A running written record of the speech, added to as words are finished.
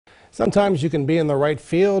Sometimes you can be in the right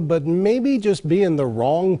field, but maybe just be in the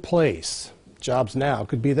wrong place. JobsNOW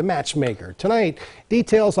could be the matchmaker. Tonight,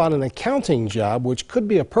 details on an accounting job which could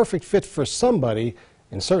be a perfect fit for somebody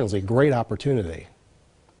and certainly a great opportunity.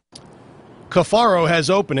 Cafaro has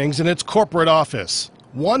openings in its corporate office.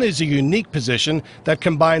 One is a unique position that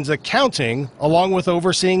combines accounting along with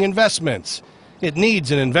overseeing investments. It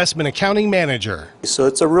needs an investment accounting manager. So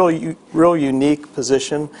it's a real unique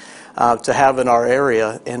position to have in our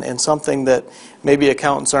area, and something that maybe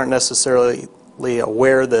accountants aren't necessarily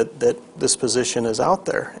aware that this position is out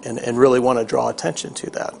there, and really want to draw attention to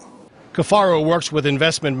that. Cafaro works with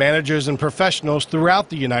investment managers and professionals throughout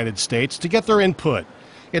the United States to get their input.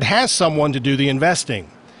 It has someone to do the investing.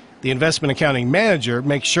 The investment accounting manager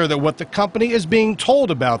makes sure that what the company is being told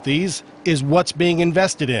about these is what's being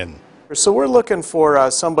invested in. So we're looking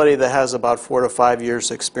for somebody that has about 4 to 5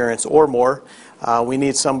 years experience or more. We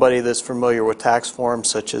need somebody that's familiar with tax forms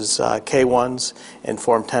such as K-1s and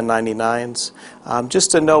Form 1099s,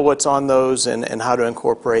 just to know what's on those and how to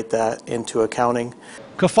incorporate that into accounting.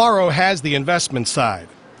 Cafaro has the investment side.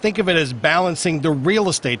 Think of it as balancing the real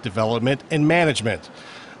estate development and management.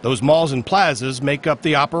 Those malls and plazas make up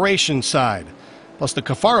the operations side. Plus, the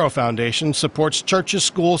Cafaro Foundation supports churches,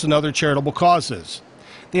 schools, and other charitable causes.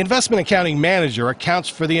 The investment accounting manager accounts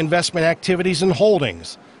for the investment activities and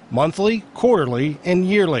holdings, monthly, quarterly, and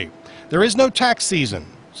yearly. There is no tax season,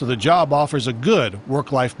 so the job offers a good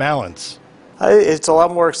work-life balance. It's a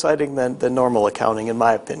lot more exciting than normal accounting, in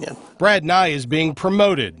my opinion. Brad Nye is being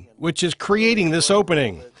promoted, which is creating this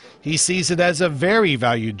opening. He sees it as a very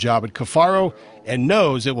valued job at Cafaro and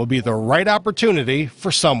knows it will be the right opportunity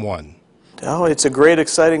for someone. Oh, it's a great,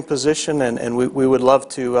 exciting position, and we would love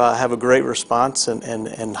to have a great response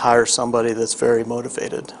and hire somebody that's very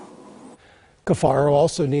motivated. Cafaro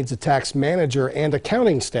also needs a tax manager and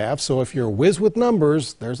accounting staff, so if you're whiz with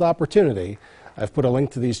numbers, there's opportunity. I've put a link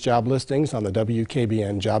to these job listings on the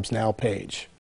WKBN JobsNOW page.